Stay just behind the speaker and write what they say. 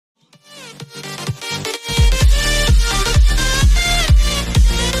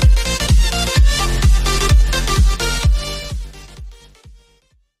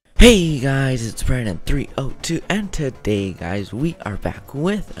Hey guys, it's Brandon302 and today guys we are back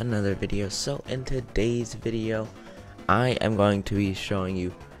with another video. So in today's video I am going to be showing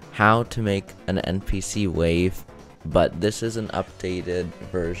you how to make an NPC wave, but this is an updated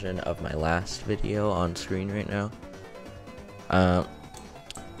version of my last video on screen right now.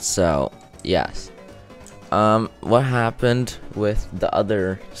 So yes, what happened with the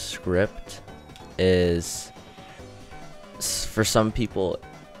other script is, for some people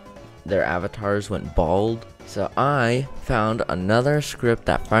their avatars went bald, so I found another script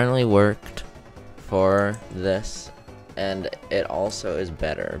that finally worked for this, and it also is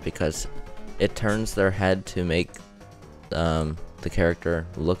better because it turns their head to make the character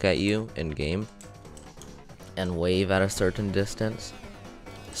look at you in game and wave at a certain distance.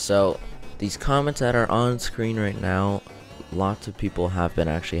 So these comments that are on screen right now, lots of people have been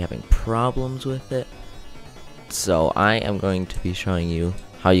actually having problems with it, so I am going to be showing you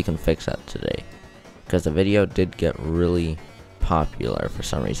how you can fix that today, because the video did get really popular for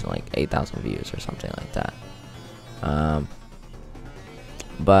some reason, like 8,000 views or something like that.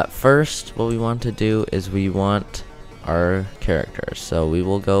 But first what we want to do is we want our character, so we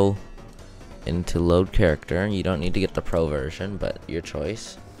will go into load character. You don't need to get the pro version, but your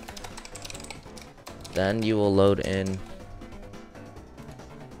choice. Then you will load in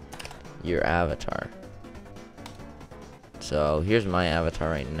your avatar. So here's my avatar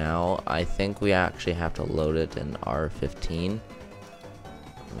right now. I think we actually have to load it in R15.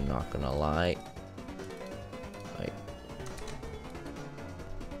 I'm not gonna lie.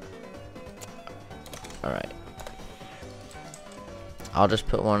 Alright. I'll just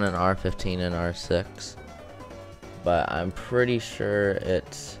put one in R15 and R6. But I'm pretty sure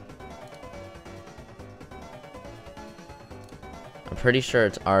it's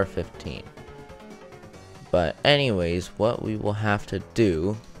R15. But anyways, what we will have to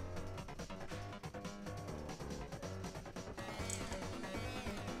do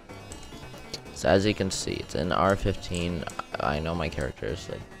so as you can see, it's in R15. I know my character is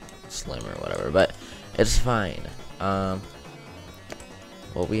like slim or whatever, but it's fine. What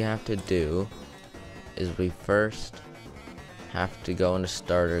we have to do is we first have to go into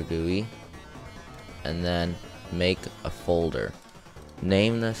starter GUI and then make a folder.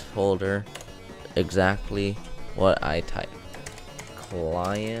 Name this folder exactly what I typed: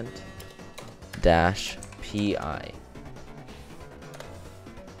 client-pi.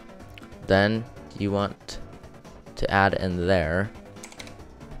 Then you want to add in there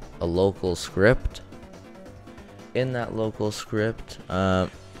a local script. In that local script, well,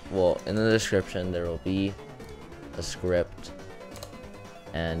 in the description there will be a script,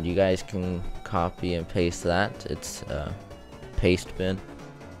 and you guys can copy and paste that. It's a paste bin.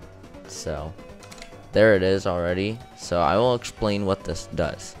 So there it is already. So I will explain what this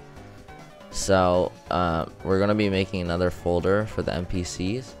does. So we're gonna be making another folder for the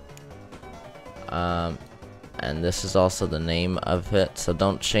NPCs, and this is also the name of it. So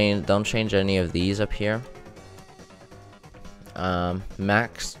don't change any of these up here.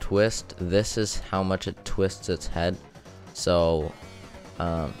 Max twist, this is how much it twists its head. So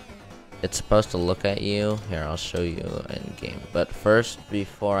it's supposed to look at you. Here, I'll show you in game. But first,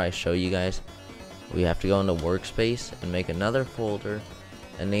 before I show you guys, we have to go into workspace and make another folder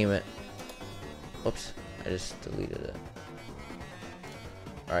and name it. Oops, I just deleted it.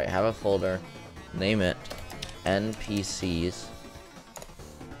 Alright, have a folder, name it NPCs,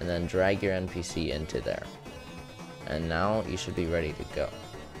 and then drag your NPC into there. And now you should be ready to go.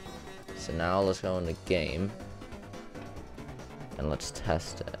 So now let's go into game and let's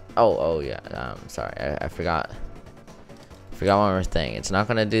test it. Oh yeah, sorry, I forgot one more thing. It's not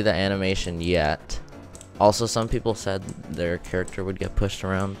gonna do the animation yet. Also, some people said their character would get pushed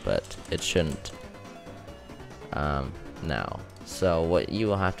around, but it shouldn't now. So what you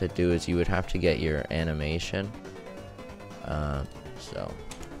will have to do is you would have to get your animation. So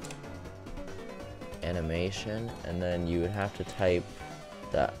animation, and then you would have to type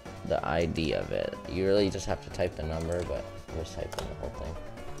the ID of it. You really just have to type the number, but we're just typing the whole thing.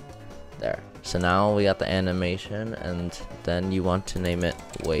 There. So now we got the animation, and then you want to name it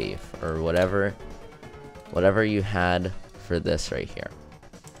wave or whatever you had for this right here.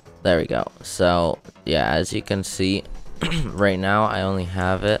 There we go. So yeah, as you can see, right now I only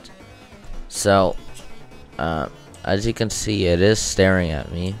have it. So as you can see, it is staring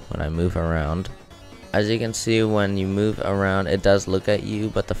at me when I move around. As you can see, when you move around, it does look at you,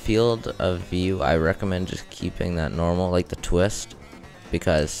 but the field of view, I recommend just keeping that normal, like the twist,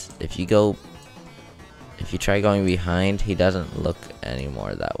 because if you try going behind, he doesn't look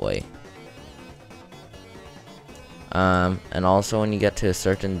anymore that way. And also when you get to a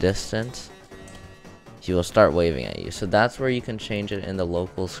certain distance, he will start waving at you. So that's where you can change it in the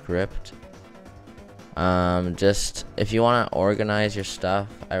local script. Just if you want to organize your stuff,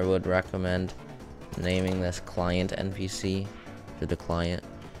 I would recommend naming this client NPC to the client.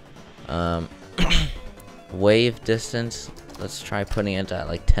 Wave distance, let's try putting it at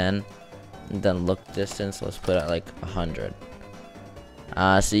like 10. And then look distance, let's put it at like 100.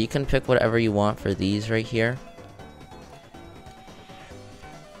 So you can pick whatever you want for these right here.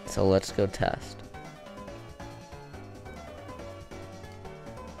 So let's go test.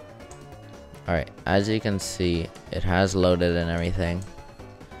 Alright, as you can see, it has loaded and everything.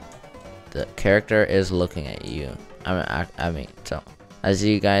 The character is looking at you. So as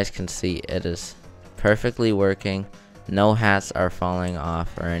you guys can see, it is perfectly working. No hats are falling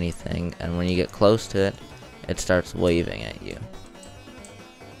off or anything, and when you get close to it, it starts waving at you.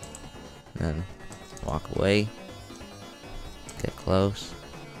 Then walk away, get close,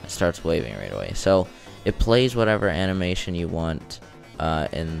 it starts waving right away. So it plays whatever animation you want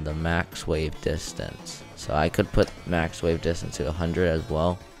in the max wave distance. So I could put max wave distance to 100 as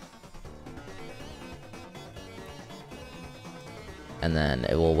well, and then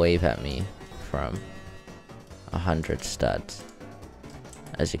it will wave at me from 100 studs,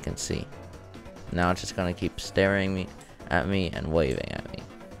 as you can see. Now it's just gonna keep staring at me and waving at me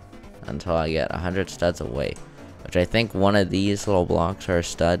until I get 100 studs away, which I think one of these little blocks are a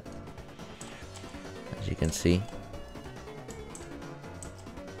stud, as you can see.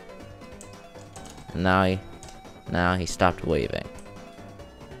 And now he stopped waving.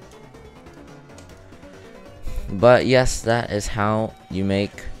 But yes, that is how you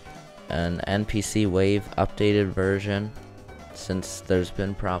make an NPC wave updated version, since there's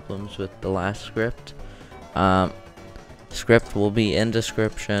been problems with the last script. Script will be in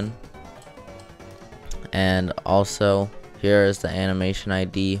description, and also here is the animation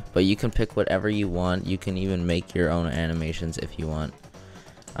ID, but you can pick whatever you want. You can even make your own animations if you want.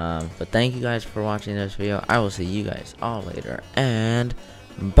 But thank you guys for watching this video. I will see you guys all later, and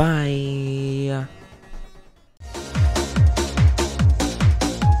bye.